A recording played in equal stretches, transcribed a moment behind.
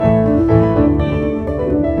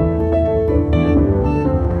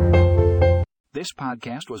This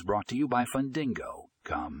podcast was brought to you by Fundingo.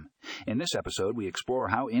 In this episode, we explore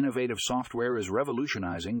how innovative software is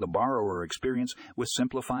revolutionizing the borrower experience with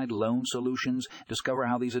simplified loan solutions, discover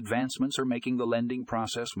how these advancements are making the lending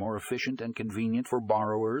process more efficient and convenient for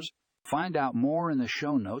borrowers. Find out more in the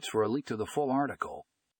show notes for a link to the full article.